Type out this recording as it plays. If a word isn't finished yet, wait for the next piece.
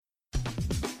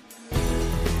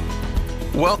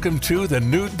Welcome to the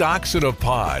new Docs in a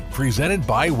Pod, presented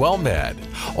by WellMed.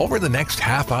 Over the next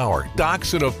half hour,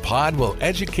 Docs in a Pod will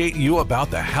educate you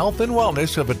about the health and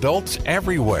wellness of adults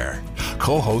everywhere.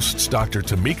 Co-hosts Dr.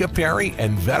 Tamika Perry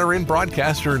and veteran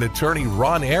broadcaster and attorney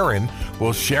Ron Aaron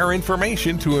will share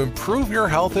information to improve your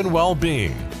health and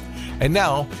well-being. And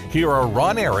now, here are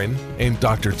Ron Aaron and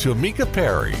Dr. Tamika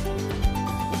Perry.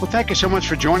 Well, thank you so much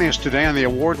for joining us today on the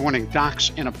award-winning Docs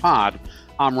in a Pod.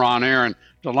 I'm Ron Aaron.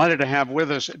 Delighted to have with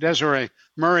us Desarea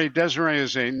Murray. Desarea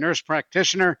is a nurse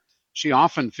practitioner. She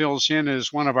often fills in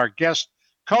as one of our guest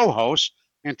co-hosts,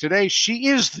 and today she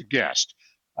is the guest.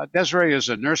 Desarea is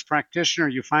a nurse practitioner.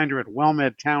 You find her at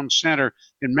WellMed Town Center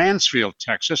in Mansfield,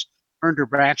 Texas. Earned her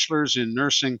bachelor's in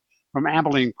nursing from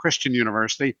Abilene Christian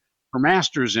University, her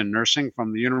master's in nursing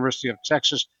from the University of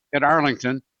Texas at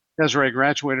Arlington. Desarea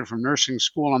graduated from nursing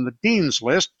school on the dean's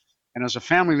list, and as a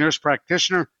family nurse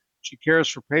practitioner, she cares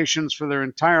for patients for their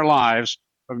entire lives,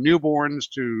 from newborns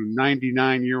to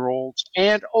 99-year-olds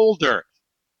and older.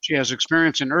 She has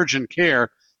experience in urgent care,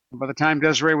 and by the time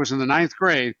Desarea was in the 9th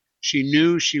grade, she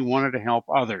knew she wanted to help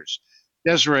others.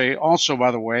 Desarea also, by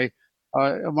the way,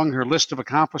 among her list of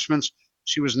accomplishments,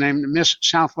 she was named Miss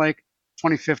Southlake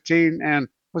 2015 and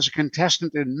was a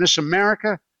contestant in Miss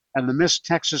America and the Miss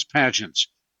Texas pageants.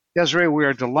 Desarea, we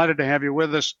are delighted to have you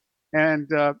with us, and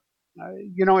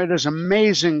it is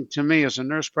amazing to me as a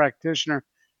nurse practitioner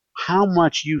how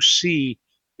much you see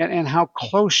and how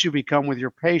close you become with your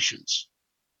patients.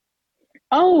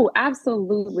 Oh,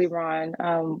 absolutely,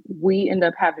 Ron. We end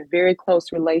up having very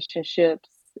close relationships.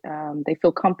 They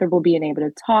feel comfortable being able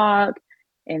to talk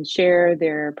and share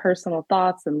their personal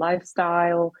thoughts and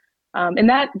lifestyle. And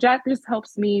that just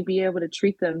helps me be able to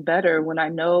treat them better when I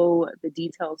know the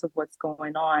details of what's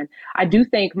going on. I do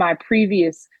think my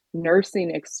previous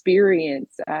nursing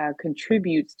experience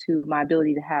contributes to my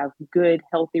ability to have good,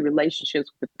 healthy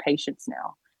relationships with patients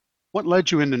now. What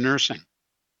led you into nursing?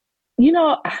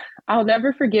 I'll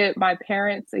never forget my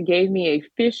parents gave me a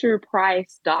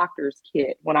Fisher-Price doctor's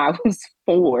kit when I was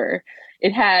 4.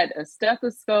 It had a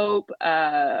stethoscope,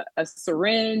 a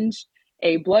syringe,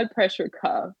 a blood pressure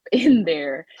cuff in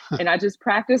there. And I just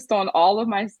practiced on all of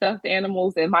my stuffed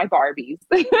animals and my Barbies.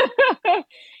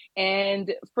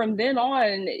 And from then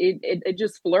on, it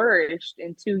just flourished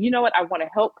into, I want to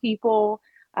help people.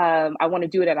 I want to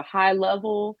do it at a high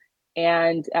level.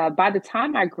 And by the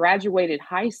time I graduated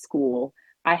high school,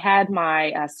 I had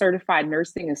my certified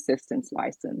nursing assistant's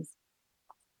license.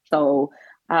 So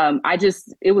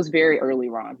it was very early,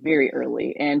 Ron, very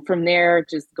early. And from there,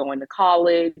 just going to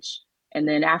college. And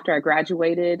then after I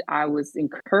graduated, I was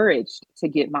encouraged to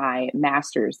get my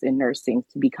master's in nursing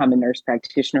to become a nurse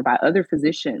practitioner by other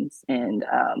physicians and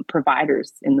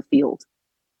providers in the field.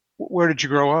 Where did you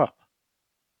grow up?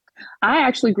 I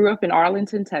actually grew up in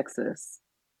Arlington, Texas.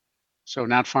 So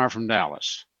not far from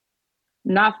Dallas.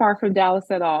 Not far from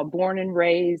Dallas at all. Born and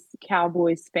raised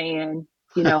Cowboys fan.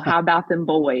 How about them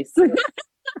boys?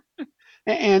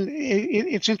 And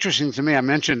it's interesting to me. I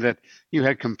mentioned that you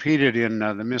had competed in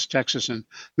the Miss Texas and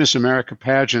Miss America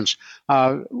pageants.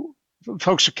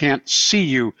 Folks who can't see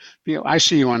you, I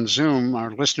see you on Zoom.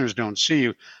 Our listeners don't see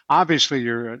you. Obviously,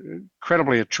 you're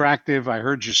incredibly attractive. I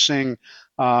heard you sing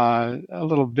a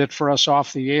little bit for us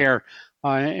off the air,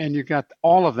 and you got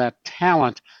all of that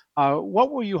talent. What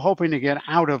were you hoping to get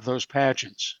out of those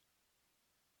pageants?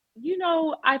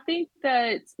 I think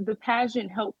that the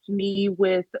pageant helped me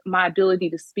with my ability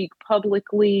to speak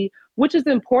publicly, which is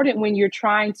important when you're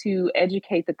trying to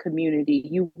educate the community.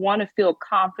 You want to feel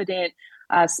confident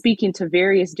speaking to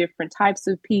various different types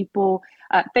of people.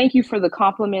 Thank you for the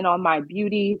compliment on my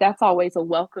beauty. That's always a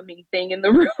welcoming thing in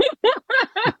the room.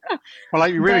 Well,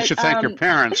 you really should thank your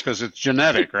parents because it's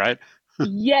genetic, right?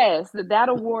 Yes, that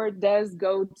award does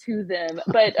go to them.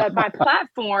 But my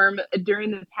platform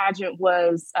during the pageant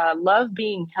was love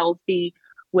being healthy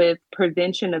with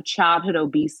prevention of childhood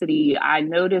obesity. I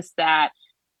noticed that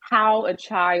how a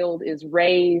child is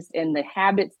raised and the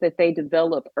habits that they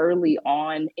develop early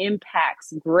on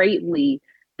impacts greatly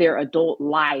their adult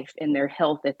life and their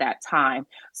health at that time.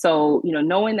 So,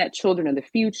 knowing that children are the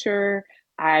future,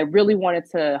 I really wanted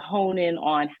to hone in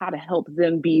on how to help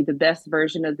them be the best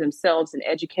version of themselves and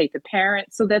educate the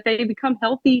parents so that they become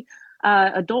healthy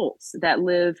adults that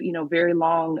live, very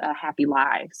long, happy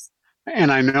lives.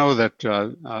 And I know that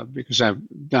because I've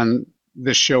done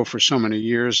this show for so many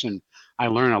years and I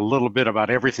learn a little bit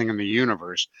about everything in the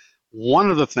universe,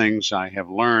 one of the things I have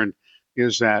learned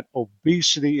is that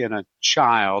obesity in a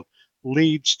child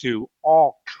leads to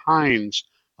all kinds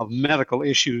of medical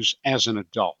issues as an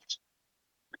adult.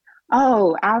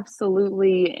 Oh,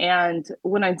 absolutely. And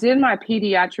when I did my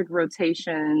pediatric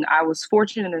rotation, I was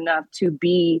fortunate enough to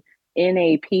be in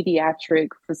a pediatric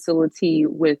facility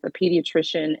with a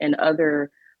pediatrician and other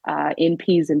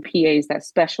NPs and PAs that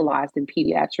specialized in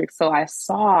pediatrics. So I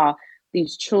saw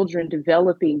these children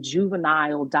developing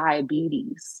juvenile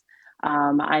diabetes.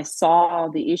 I saw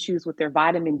the issues with their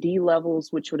vitamin D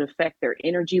levels, which would affect their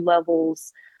energy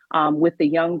levels. With the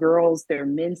young girls, their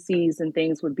menses and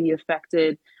things would be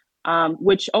affected,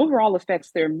 which overall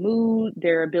affects their mood,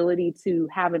 their ability to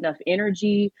have enough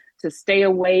energy to stay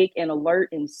awake and alert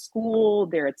in school,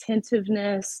 their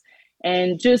attentiveness,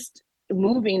 and just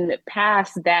moving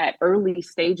past that early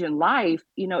stage in life,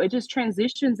 it just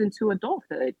transitions into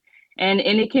adulthood. And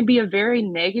it can be a very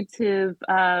negative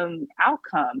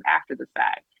outcome after the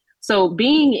fact. So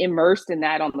being immersed in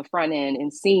that on the front end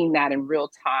and seeing that in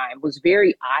real time was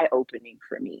very eye-opening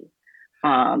for me.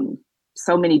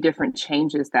 So many different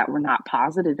changes that were not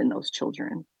positive in those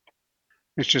children.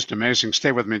 It's just amazing.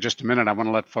 Stay with me just a minute. I want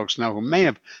to let folks know who may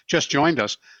have just joined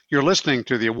us. You're listening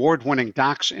to the award-winning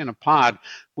Docs in a Pod.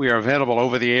 We are available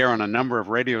over the air on a number of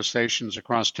radio stations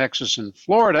across Texas and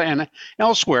Florida and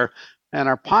elsewhere. And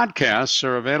our podcasts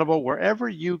are available wherever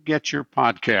you get your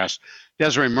podcasts.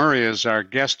 Desarea Murray is our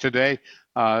guest today.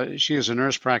 She is a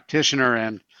nurse practitioner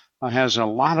and has a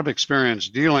lot of experience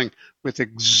dealing with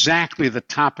exactly the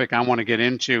topic I want to get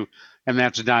into, and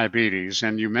that's diabetes.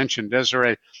 And you mentioned,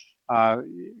 Desarea,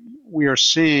 we are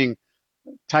seeing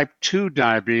type 2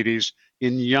 diabetes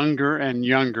in younger and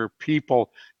younger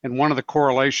people, and one of the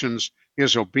correlations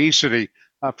is obesity.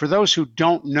 For those who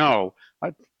don't know,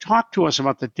 talk to us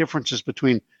about the differences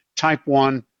between type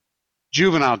 1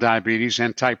 juvenile diabetes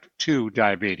and type 2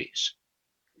 diabetes.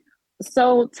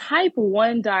 So type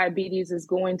 1 diabetes is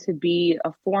going to be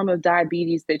a form of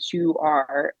diabetes that you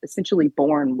are essentially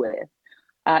born with.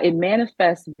 It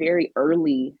manifests very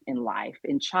early in life,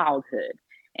 in childhood.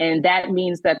 And that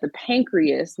means that the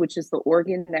pancreas, which is the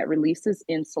organ that releases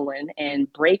insulin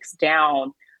and breaks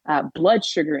down blood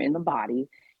sugar in the body,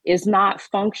 is not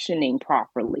functioning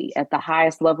properly at the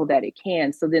highest level that it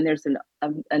can. So then there's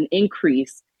an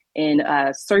increase in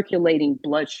circulating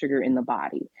blood sugar in the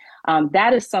body.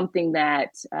 That is something that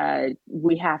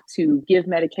we have to give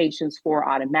medications for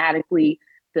automatically.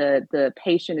 The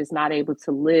patient is not able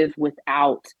to live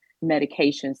without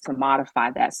medications to modify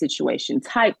that situation.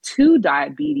 Type 2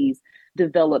 diabetes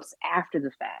develops after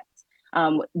the fact.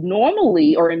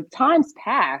 Normally, or in times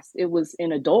past, it was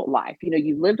in adult life.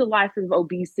 You lived a life of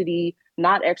obesity,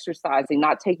 not exercising,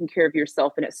 not taking care of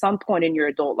yourself. And at some point in your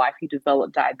adult life, you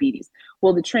develop diabetes.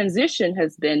 Well, the transition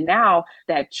has been now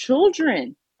that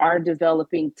children are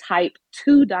developing type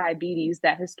 2 diabetes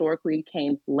that historically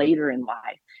came later in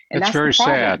life. And that's very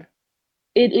sad.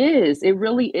 It is. It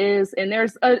really is. And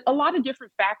there's a lot of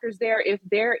different factors there. If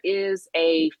there is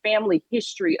a family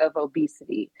history of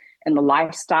obesity and the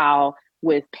lifestyle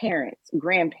with parents,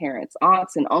 grandparents,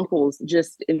 aunts, and uncles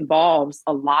just involves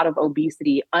a lot of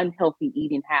obesity, unhealthy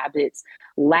eating habits,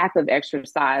 lack of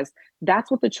exercise,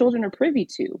 that's what the children are privy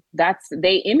to.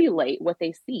 They emulate what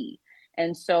they see.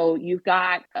 And so you've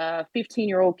got a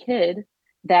 15-year-old kid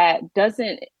that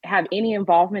doesn't have any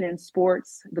involvement in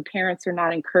sports. The parents are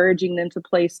not encouraging them to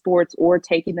play sports or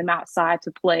taking them outside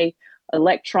to play.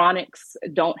 Electronics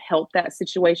don't help that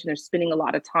situation. They're spending a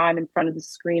lot of time in front of the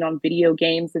screen on video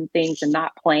games and things and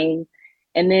not playing.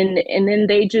 And then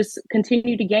they just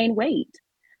continue to gain weight.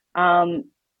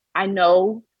 I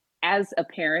know as a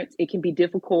parent, it can be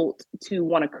difficult to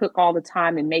want to cook all the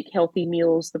time and make healthy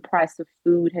meals. The price of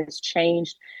food has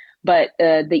changed. But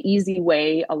the easy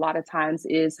way a lot of times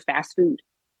is fast food.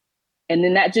 And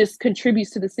then that just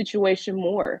contributes to the situation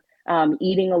more.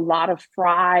 Eating a lot of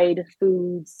fried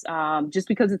foods just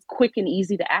because it's quick and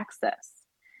easy to access.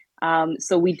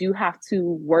 So we do have to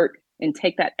work and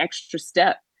take that extra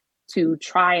step to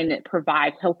try and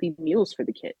provide healthy meals for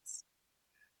the kids.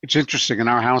 It's interesting. In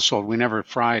our household, we never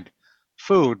fried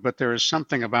food, but there is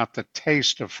something about the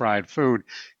taste of fried food.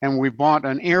 And we bought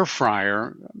an air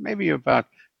fryer maybe about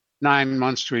 9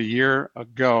 months to a year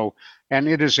ago, and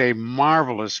it is a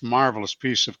marvelous, marvelous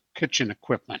piece of kitchen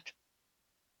equipment.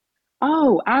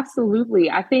 Oh, absolutely.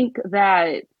 I think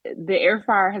that the air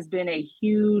fryer has been a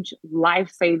huge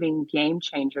life-saving game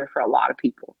changer for a lot of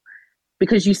people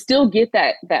because you still get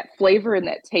that flavor and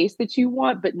that taste that you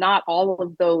want, but not all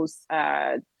of those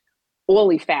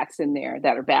oily fats in there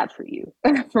that are bad for you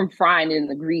from frying in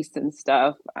the grease and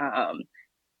stuff.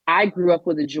 I grew up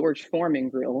with a George Foreman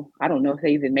grill. I don't know if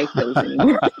they even make those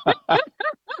anymore.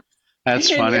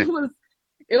 That's funny.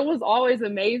 It was always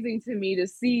amazing to me to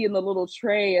see in the little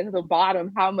tray at the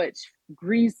bottom how much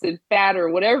grease and fat or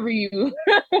whatever you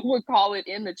would call it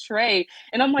in the tray.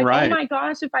 And I'm like, oh Right. my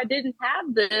gosh, if I didn't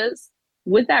have this,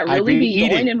 would that I'd really be be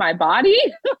going eating. in my body?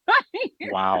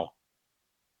 Wow.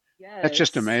 That's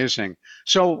just Yes. amazing.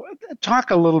 So,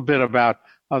 talk a little bit about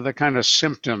the kind of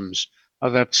symptoms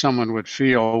that someone would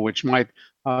feel, which might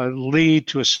lead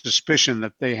to a suspicion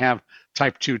that they have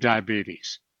type 2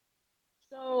 diabetes.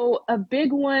 So, a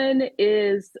big one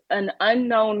is an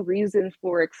unknown reason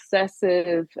for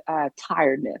excessive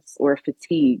tiredness or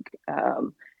fatigue.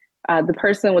 The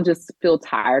person will just feel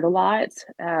tired a lot.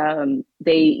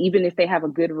 They, even if they have a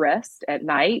good rest at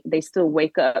night, they still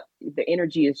wake up. The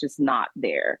energy is just not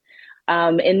there.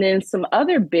 And then some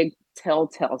other big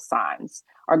telltale signs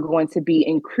are going to be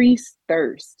increased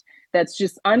thirst that's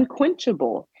just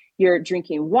unquenchable. You're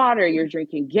drinking water, you're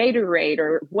drinking Gatorade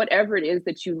or whatever it is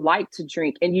that you like to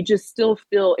drink, and you just still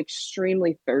feel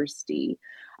extremely thirsty.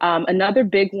 Another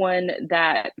big one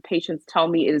that patients tell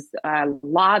me is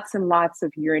lots and lots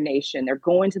of urination. They're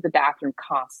going to the bathroom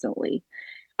constantly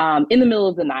in the middle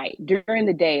of the night, during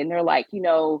the day. And they're like,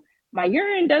 my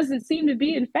urine doesn't seem to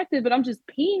be infected, but I'm just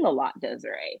peeing a lot,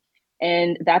 Desiree.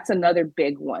 And that's another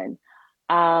big one.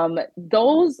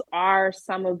 Those are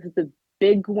some of the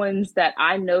big ones that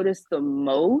I notice the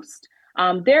most.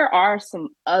 There are some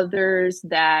others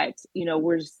that,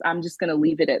 I'm just going to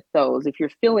leave it at those. If you're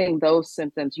feeling those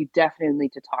symptoms, you definitely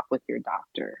need to talk with your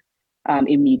doctor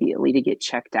immediately to get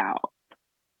checked out.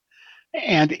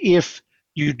 And if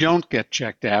you don't get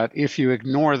checked out, if you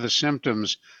ignore the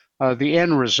symptoms, the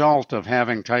end result of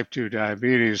having type 2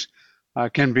 diabetes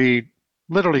can be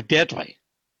literally deadly.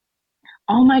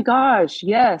 Oh my gosh,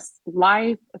 yes.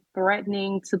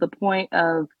 Life-threatening to the point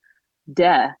of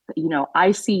death,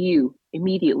 ICU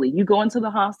immediately. You go into the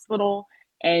hospital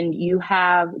and you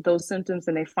have those symptoms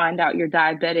and they find out you're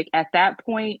diabetic. At that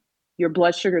point, your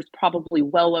blood sugar is probably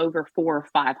well over 400 or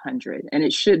 500, and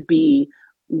it should be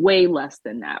way less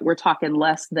than that. We're talking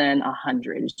less than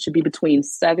 100. It should be between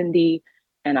 70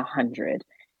 and 100.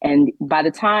 And by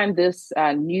the time this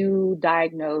new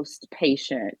diagnosed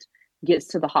patient gets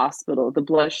to the hospital, the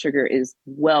blood sugar is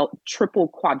triple,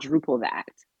 quadruple that.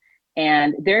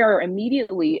 And they're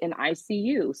immediately in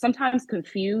ICU, sometimes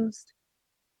confused.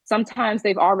 Sometimes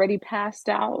they've already passed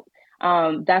out.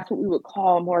 That's what we would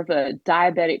call more of a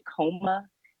diabetic coma.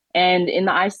 And in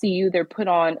the ICU, they're put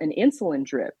on an insulin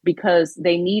drip because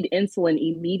they need insulin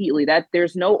immediately.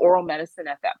 There's no oral medicine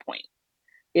at that point.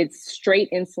 It's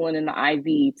straight insulin in the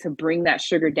IV to bring that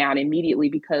sugar down immediately,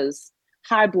 because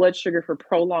high blood sugar for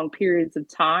prolonged periods of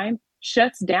time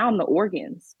shuts down the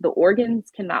organs. The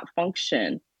organs cannot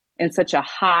function in such a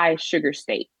high sugar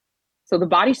state. So the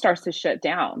body starts to shut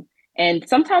down. And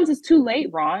sometimes it's too late,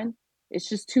 Ron. It's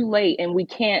just too late. And we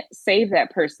can't save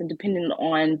that person depending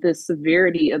on the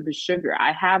severity of the sugar.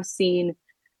 I have seen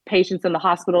patients in the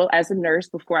hospital as a nurse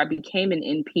before I became an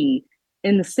NP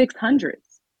in the 600s.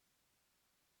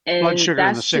 And blood sugar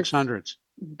in the 600s.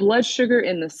 Blood sugar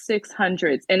in the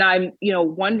 600s. And I'm,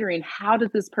 wondering, how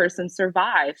did this person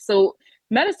survive? So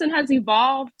medicine has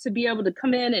evolved to be able to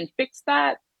come in and fix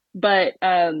that. But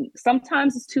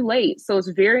sometimes it's too late. So it's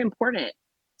very important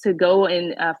to go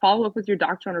and follow up with your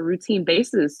doctor on a routine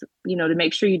basis, to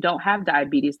make sure you don't have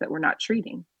diabetes that we're not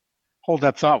treating. Hold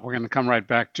that thought. We're going to come right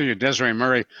back to you. Desarea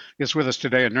Murray is with us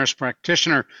today, a nurse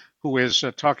practitioner who is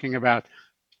talking about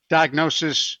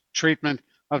diagnosis, treatment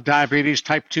of diabetes,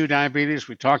 type 2 diabetes.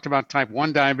 We talked about type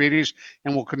 1 diabetes,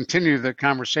 and we'll continue the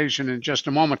conversation in just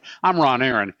a moment. I'm Ron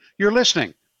Aaron. You're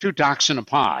listening to Docs in a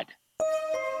Pod.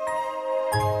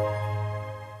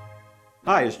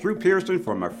 Hi, it's Drew Pearson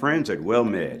from my friends at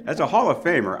WellMed. As a Hall of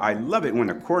Famer, I love it when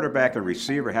the quarterback and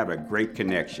receiver have a great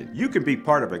connection. You can be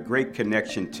part of a great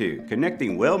connection too.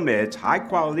 Connecting WellMed's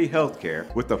high-quality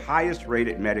healthcare with the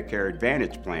highest-rated Medicare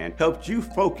Advantage plan helps you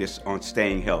focus on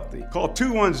staying healthy. Call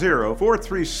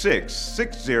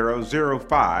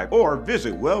 210-436-6005 or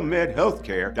visit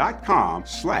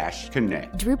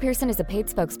wellmedhealthcare.com/connect. Drew Pearson is a paid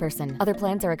spokesperson. Other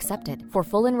plans are accepted. For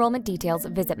full enrollment details,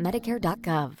 visit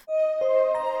medicare.gov.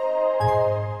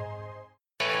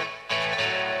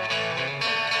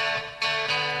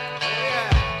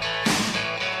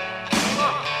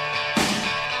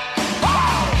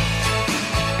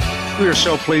 We are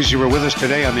so pleased you were with us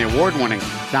today on the award-winning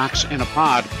Docs in a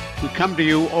Pod. We come to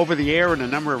you over the air in a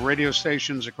number of radio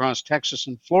stations across Texas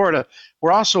and Florida.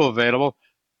 We're also available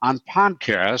on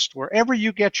podcast. Wherever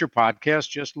you get your podcast,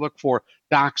 just look for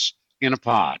Docs in a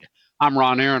Pod. I'm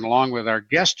Ron Aaron, along with our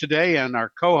guest today and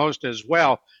our co-host as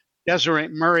well. Desarea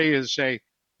Murray is a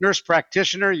nurse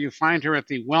practitioner. You find her at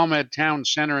the WellMed Town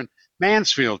Center in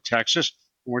Mansfield, Texas.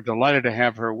 We're delighted to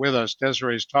have her with us.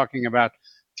 Desiree is talking about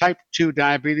type 2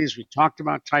 diabetes. We talked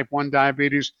about type 1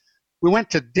 diabetes. We went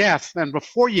to death. And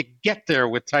before you get there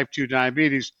with type 2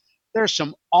 diabetes, there's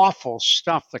some awful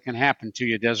stuff that can happen to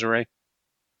you, Desiree.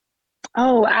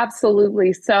 Oh,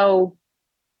 absolutely. So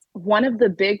one of the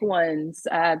big ones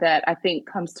that I think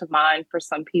comes to mind for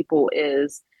some people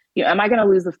is, am I going to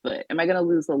lose a foot? Am I going to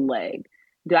lose a leg?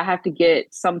 Do I have to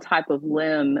get some type of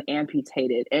limb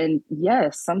amputated? And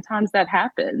yes, sometimes that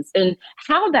happens. And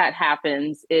how that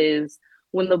happens is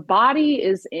when the body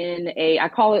is in I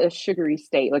call it a sugary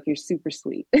state, like you're super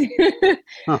sweet.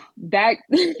 Huh.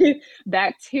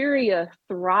 Bacteria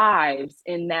thrives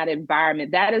in that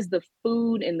environment. That is the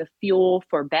food and the fuel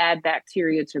for bad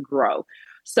bacteria to grow.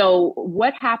 So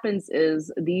what happens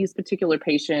is these particular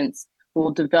patients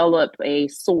will develop a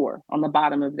sore on the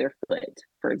bottom of their foot,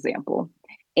 for example,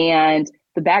 and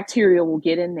the bacteria will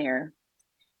get in there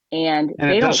and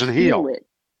they don't feel it.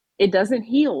 It doesn't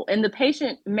heal. And the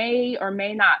patient may or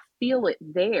may not feel it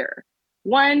there.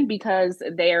 One, because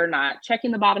they're not checking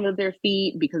the bottom of their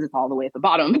feet because it's all the way at the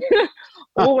bottom.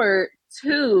 Or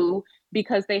two,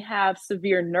 because they have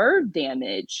severe nerve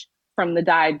damage from the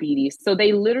diabetes. So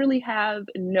they literally have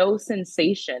no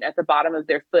sensation at the bottom of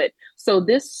their foot. So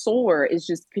this sore is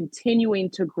just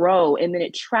continuing to grow, and then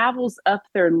it travels up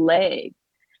their leg.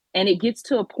 And it gets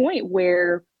to a point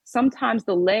where sometimes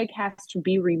the leg has to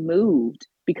be removed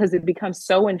because it becomes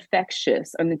so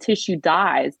infectious and the tissue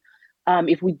dies.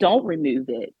 If we don't remove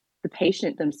it, the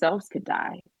patient themselves could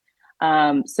die.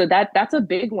 So that's a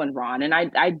big one, Ron. And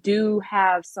I do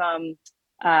have some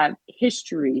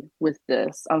history with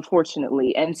this,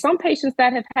 unfortunately, and some patients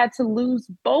that have had to lose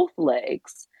both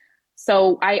legs.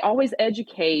 So I always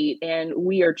educate, and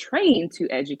we are trained to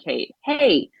educate.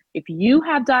 Hey, if you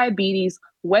have diabetes,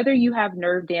 whether you have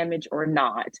nerve damage or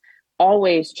not,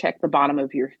 always check the bottom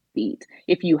of your feet.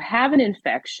 If you have an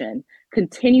infection,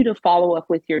 continue to follow up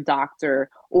with your doctor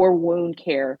or wound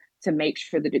care to make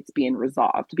sure that it's being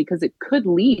resolved, because it could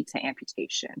lead to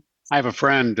amputation. I have a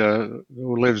friend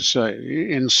who lives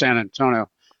in San Antonio,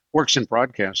 works in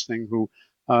broadcasting, who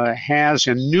has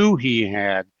and knew he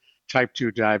had type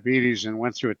 2 diabetes and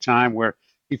went through a time where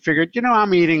he figured,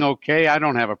 I'm eating okay. I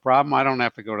don't have a problem. I don't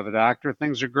have to go to the doctor.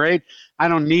 Things are great. I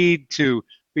don't need to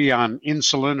be on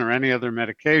insulin or any other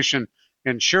medication.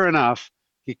 And sure enough,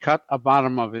 he cut a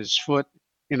bottom of his foot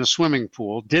in a swimming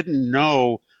pool, didn't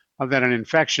know that an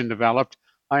infection developed,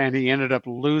 and he ended up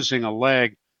losing a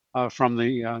leg from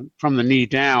the knee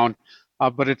down.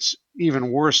 But it's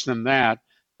even worse than that.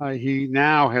 He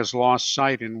now has lost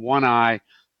sight in one eye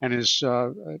and is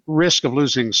at risk of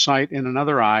losing sight in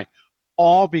another eye,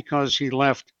 all because he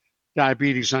left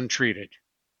diabetes untreated.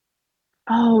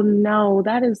 Oh, no,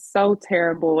 that is so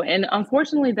terrible. And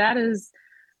unfortunately, that is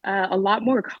a lot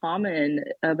more common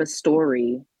of a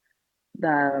story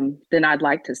than I'd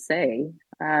like to say.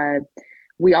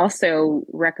 We also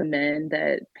recommend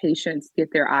that patients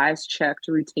get their eyes checked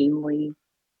routinely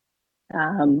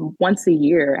once a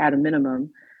year at a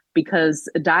minimum, because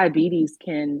diabetes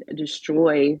can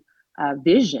destroy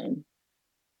vision.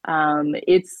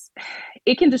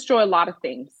 It can destroy a lot of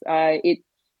things.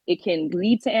 It can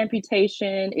lead to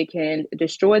amputation. It can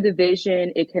destroy the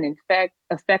vision. It can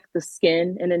affect the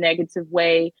skin in a negative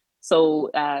way. So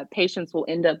patients will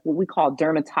end up what we call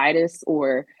dermatitis,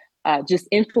 or just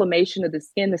inflammation of the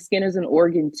skin. The skin is an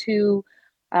organ too.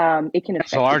 It can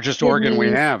affect the largest organ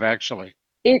we have, actually.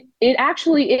 It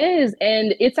actually is.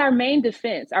 And it's our main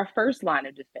defense, our first line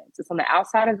of defense. It's on the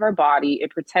outside of our body.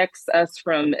 It protects us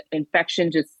from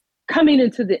infection just coming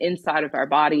into the inside of our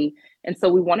body. And so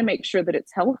we want to make sure that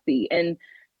it's healthy. And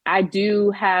I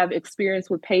do have experience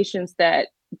with patients that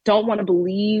don't want to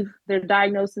believe their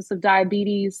diagnosis of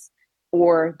diabetes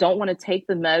or don't want to take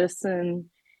the medicine.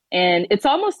 And it's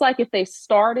almost like if they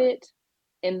start it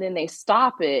and then they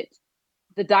stop it,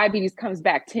 the diabetes comes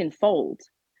back tenfold.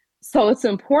 So it's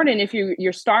important, if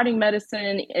you're starting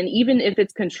medicine, and even if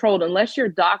it's controlled, unless your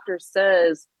doctor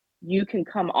says you can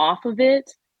come off of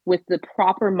it with the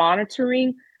proper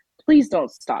monitoring, please don't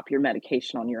stop your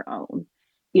medication on your own.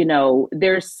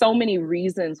 There's so many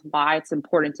reasons why it's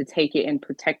important to take it in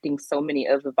protecting so many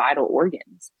of the vital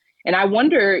organs. And I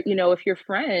wonder, if your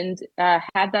friend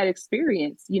had that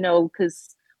experience,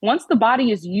 because once the body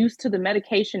is used to the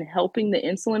medication helping the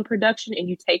insulin production and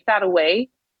you take that away,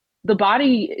 the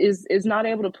body is not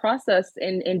able to process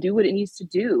and do what it needs to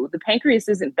do. The pancreas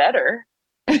isn't better.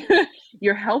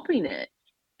 You're helping it.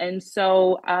 And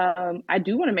so I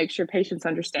do want to make sure patients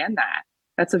understand that.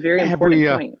 That's a very important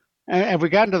point. Have we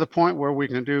gotten to the point where we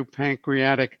can do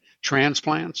pancreatic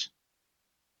transplants?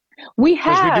 We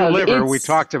have. Because we do liver. We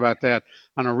talked about that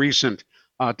on a recent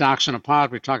Docs in a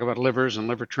Pod. We talk about livers and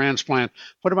liver transplant.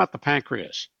 What about the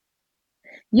pancreas?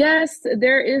 Yes,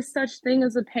 there is such thing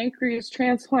as a pancreas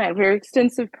transplant, very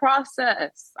extensive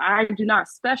process. I do not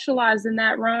specialize in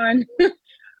that, Ron,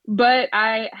 but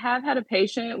I have had a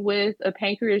patient with a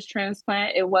pancreas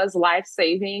transplant. It was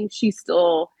life-saving. She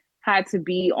still had to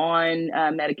be on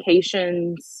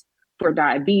medications for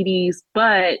diabetes,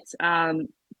 but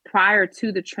prior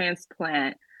to the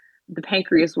transplant, the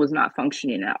pancreas was not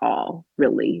functioning at all,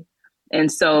 really. And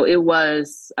so it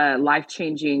was a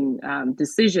life-changing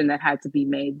decision that had to be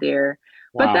made there.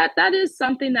 Wow. But that is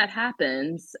something that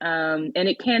happens, and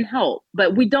it can help.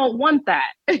 But we don't want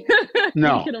that.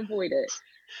 No. We can avoid it.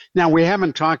 Now, we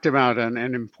haven't talked about an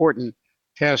important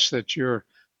test that your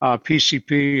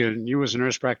PCP and you as a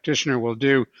nurse practitioner will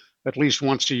do at least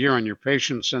once a year on your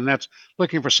patients, and that's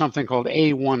looking for something called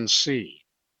A1C.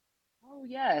 Oh,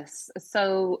 yes.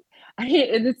 So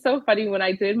it's so funny when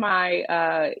I did my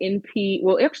NP,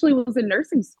 well, actually it was in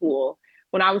nursing school.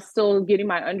 When I was still getting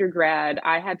my undergrad,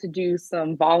 I had to do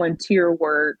some volunteer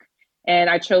work, and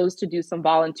I chose to do some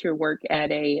volunteer work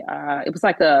at it was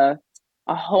like a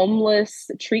homeless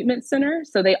treatment center.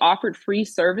 So they offered free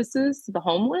services to the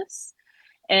homeless.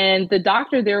 And the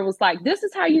doctor there was like, this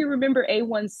is how you remember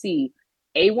A1C.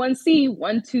 A1C,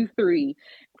 1, 2, 3.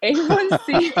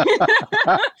 A1C.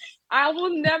 I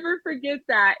will never forget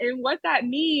that. And what that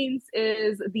means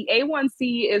is the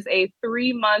A1C is a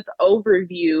 3-month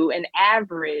overview, an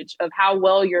average of how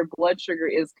well your blood sugar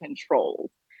is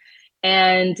controlled.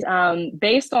 And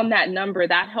based on that number,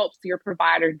 that helps your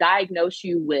provider diagnose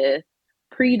you with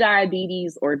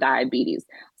pre-diabetes or diabetes.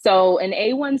 So an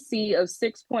A1C of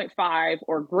 6.5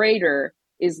 or greater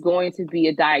is going to be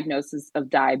a diagnosis of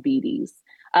diabetes.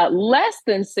 Less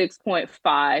than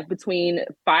 6.5, between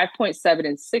 5.7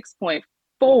 and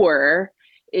 6.4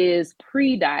 is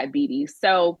pre-diabetes.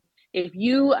 So if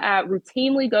you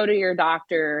routinely go to your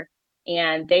doctor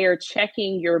and they are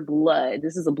checking your blood,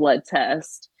 this is a blood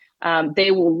test,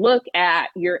 they will look at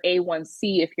your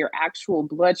A1C if your actual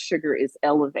blood sugar is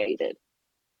elevated.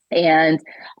 And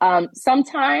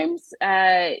sometimes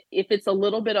if it's a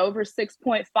little bit over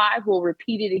 6.5, we'll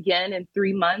repeat it again in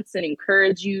 3 months and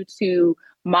encourage you to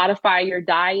modify your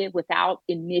diet without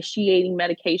initiating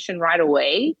medication right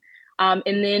away. And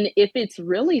then if it's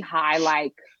really high,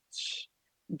 like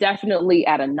definitely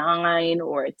at a 9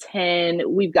 or a 10,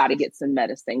 we've got to get some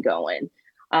medicine going.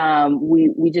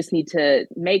 We just need to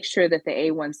make sure that the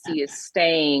A1C is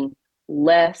staying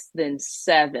less than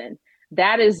 7.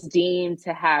 That is deemed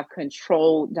to have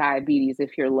controlled diabetes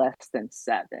if you're less than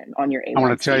 7 on your A1C. I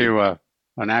want to tell you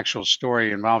an actual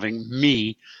story involving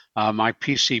me, my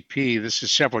PCP. This is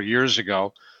several years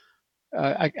ago.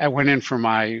 I went in for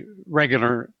my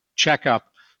regular checkup,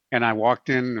 and I walked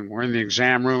in, and we're in the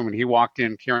exam room, and he walked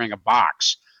in carrying a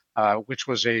box, which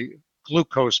was a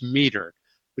glucose meter,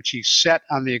 which he set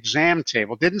on the exam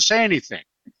table, didn't say anything.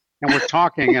 And we're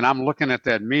talking, and I'm looking at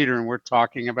that meter, and we're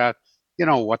talking about, you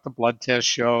know, what the blood test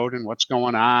showed and what's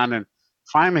going on. And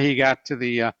finally he got to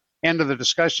the end of the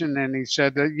discussion, and he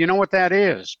said, you know what that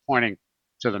is, pointing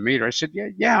to the meter. I said,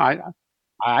 yeah,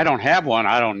 I don't have one.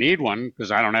 I don't need one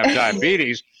because I don't have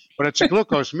diabetes, but it's a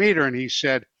glucose meter. And he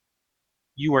said,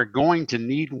 you are going to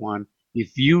need one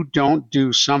if you don't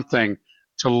do something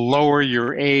to lower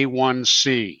your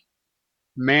A1C.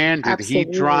 Man, did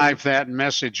Absolutely. he drive that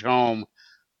message home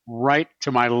right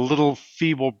to my little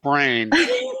feeble brain.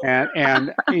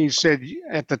 And he said,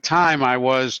 at the time I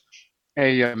was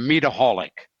a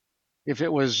meataholic. If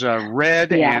it was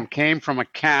red and came from a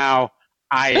cow,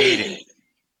 I ate it.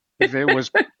 If it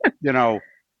was,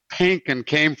 pink and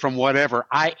came from whatever,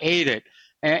 I ate it.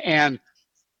 And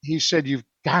he said, you've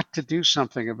got to do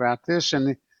something about this.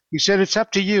 And he said, it's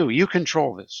up to you. You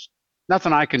control this.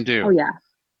 Nothing I can do. Oh, yeah.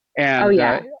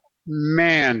 And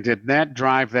man, did that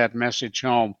drive that message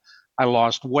home. I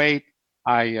lost weight.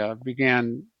 I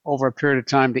began over a period of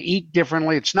time to eat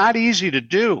differently. It's not easy to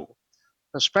do,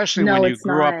 especially when you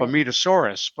grew up a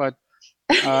metasaurus. But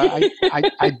I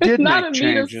did make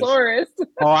changes. Not a metasaurus.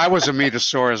 Oh, I was a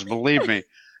metasaurus, believe me.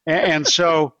 And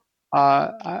so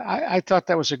I thought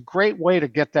that was a great way to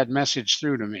get that message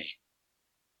through to me.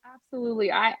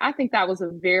 Absolutely. I think that was a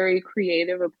very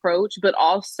creative approach, but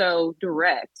also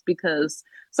direct, because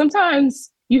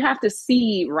sometimes you have to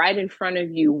see right in front of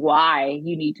you why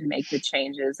you need to make the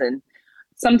changes. And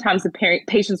sometimes the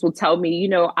patients will tell me,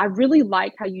 I really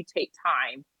like how you take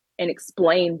time and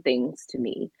explain things to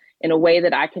me in a way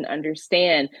that I can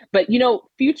understand. But,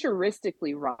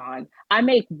 futuristically, Ron, I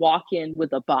may walk in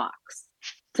with a box.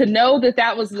 To know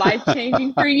that was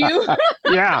life-changing for you.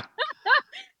 Yeah.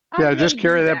 Yeah, just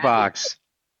carry that box.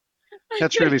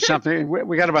 That's really something.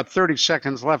 We got about 30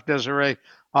 seconds left, Desiree.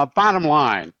 Bottom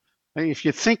line, if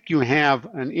you think you have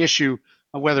an issue,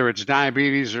 whether it's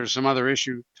diabetes or some other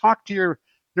issue, talk to your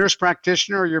nurse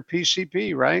practitioner or your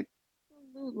PCP, right?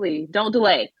 Absolutely. Don't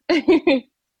delay.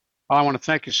 I want to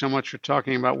thank you so much for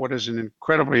talking about what is an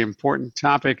incredibly important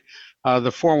topic,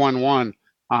 the 411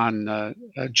 on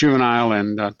juvenile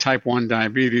and type 1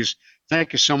 diabetes.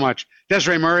 Thank you so much.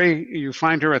 Desarea Murray, you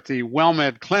find her at the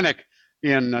WellMed Clinic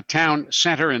in Town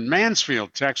Center in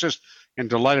Mansfield, Texas, and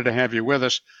delighted to have you with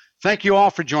us. Thank you all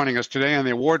for joining us today on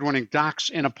the award-winning Docs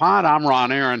in a Pod. I'm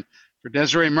Ron Aaron. For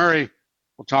Desarea Murray,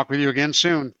 we'll talk with you again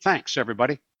soon. Thanks,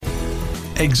 everybody.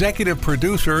 Executive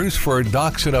producers for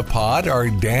Docs in a Pod are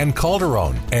Dan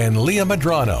Calderon and Leah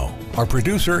Madrano. Our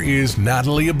producer is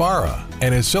Natalie Ibarra,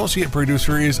 and associate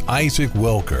producer is Isaac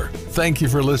Wilker. Thank you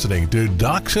for listening to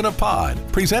Docs in a Pod,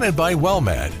 presented by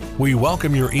WellMed. We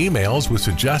welcome your emails with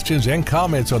suggestions and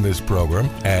comments on this program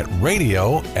at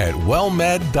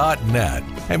radio@wellmed.net.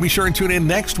 And be sure to tune in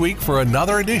next week for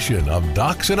another edition of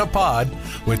Docs in a Pod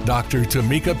with Dr.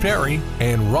 Tamika Perry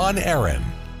and Ron Aaron.